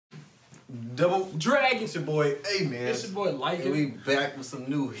Double Dragon. It's your boy AMENZ. It's your boy Like It. We back with some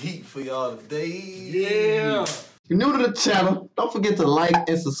new heat for y'all today. Yeah. If you're new to the channel, don't forget to like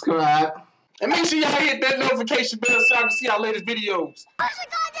and subscribe. And make sure y'all hit that notification bell so y'all can see our latest videos. Push the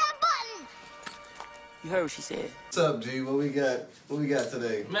goddamn button! You heard what she said. What's up, G? What we got? What we got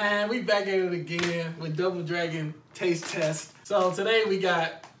today? Man, we back at it again with Double Dragon taste test. So today we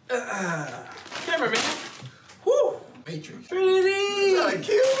got cameraman. Woo! Matrix. You trying to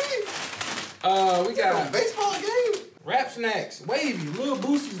kill me? We got a baseball game. Rap Snacks, Wavy, Lil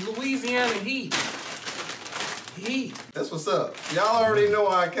Boosie's Louisiana Heat. That's what's up. Y'all already know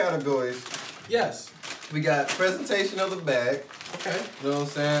our categories. Yes. We got presentation of the bag. Okay. You know what I'm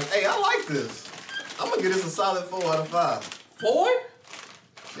saying? Hey, I like this. I'm gonna give this a solid 4 out of 5. 4?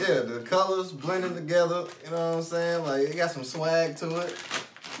 Yeah, the colors blending together. You know what I'm saying? Like it got some swag to it.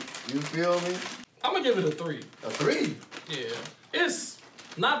 You feel me? I'm gonna give it a 3. A 3? Yeah. It's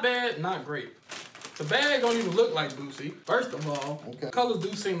not bad, not great. The bag don't even look like Boosie. First of all, okay. Colors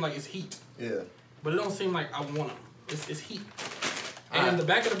do seem like it's heat. Yeah. But it don't seem like I want them. It's heat. And the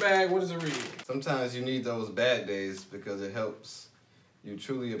back of the bag, what does it read? Sometimes you need those bad days because it helps you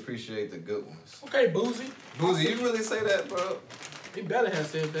truly appreciate the good ones. Okay, Boosie. Boosie, you really say that, bro? He better have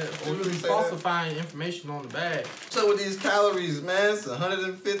said that. Or really falsifying information on the bag. So with these calories, man, it's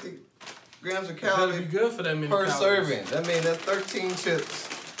 150 grams of calories. Better be good for that many per calories. serving. That means that's 13 chips.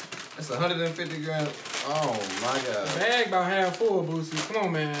 That's 150 grams. Oh my God. The bag about half full, Boosie. Come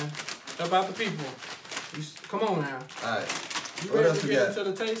on, man. Help out the people. Come on now. All right. You What ready else to we get got? into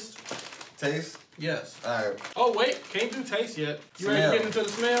the taste? Taste? Yes. All right. Oh, wait. Can't do taste yet. You ready to get into the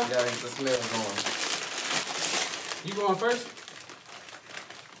smell? Yeah, get the smell going. You going first?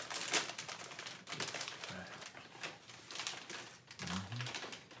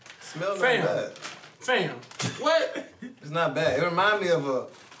 Smells not bad. Fam. What? It's not bad. It reminds me of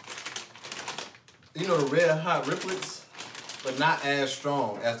you know, the Red Hot Riplets, but not as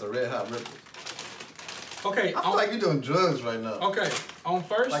strong as the Red Hot Riplets. Okay. I feel like you're doing drugs right now. Okay. On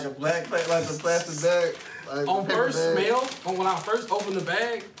first. Like a like a plastic bag. Like on first bag. smell, when I first opened the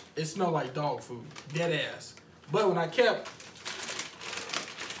bag, it smelled like dog food. Dead ass. But when I kept,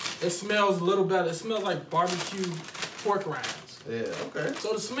 it smells a little better. It smells like barbecue pork rinds. Yeah, okay.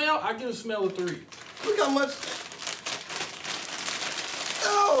 So the smell, I give the smell a 3. Look how much.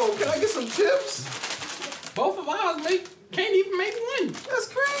 Oh, can I get some chips? Both of ours can't even make one. That's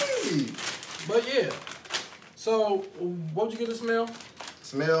crazy. But yeah. So, what'd you get the smell?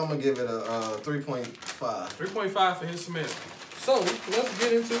 Smell, I'm gonna give it a 3.5. 3.5 for his smell. So, let's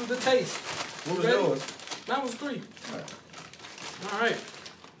get into the taste. What was yours? That was 3. Alright. Alright.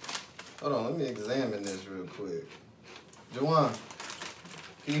 Hold on, let me examine this real quick. Jawan,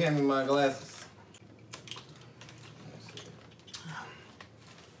 can you hand me my glasses?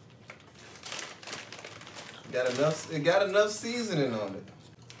 It got enough seasoning on it.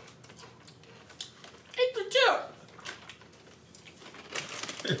 Eat the chip.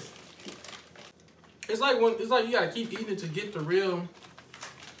 It's like you gotta keep eating it to get the real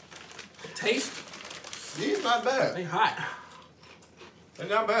taste. These not bad. They hot. They're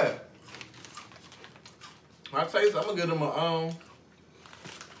not bad. I taste. I'm gonna give them a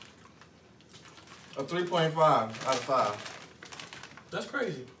 3.5 out of 5. That's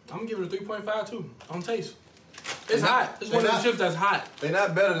crazy. I'm gonna give it a 3.5 too on taste. It's hot. It's one of the chips that's hot. They're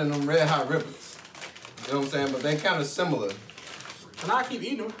not better than them Red Hot Riplets. You know what I'm saying? But they kind of similar. And I keep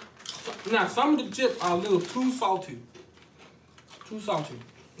eating them. Now, some of the chips are a little too salty. Too salty.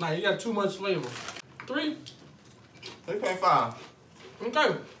 Now, you got too much flavor. 3. 3.5.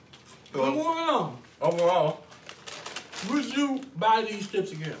 Okay. So, We're moving on. overall, Would you buy these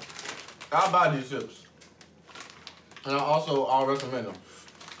chips again? I'll buy these chips. And I'll recommend them.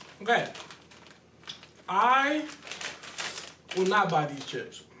 Okay. I will not buy these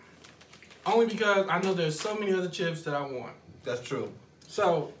chips. Only because I know there's so many other chips that I want. That's true.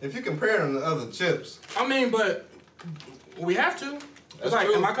 So, if you compare them to other chips. I mean, but we have to. It's like,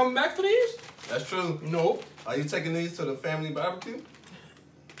 true. am I coming back for these? That's true. No. Are you taking these to the family barbecue?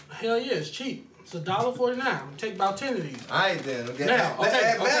 Hell yeah, it's cheap. It's $1.49. Take about 10 of these. All right then. Okay. Now,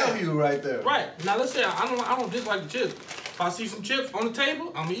 That value right there. Right. Now let's say I don't dislike the chips. If I see some chips on the table,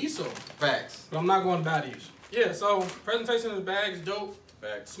 I'm gonna eat some. Facts. But I'm not going to buy these. Yeah. So presentation of the bag is dope.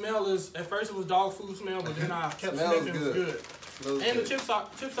 Facts. Smell is at first it was dog food smell, but then I kept Smells sniffing. good. It was good. Smells And good. the chips are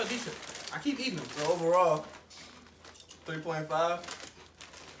decent. I keep eating them. So overall, 3.5.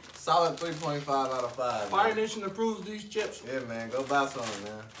 Solid 3.5 out of 5. Fire Nation approves these chips. Yeah, man. Go buy some,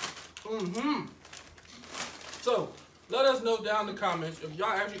 man. So, let us know down in the comments if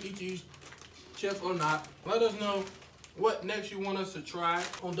y'all actually eat these chips or not. Let us know what next you want us to try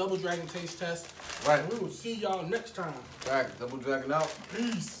on Double Dragon Taste Test. Right. And we will see y'all next time. All right, Double Dragon out.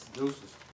 Peace. Deuces.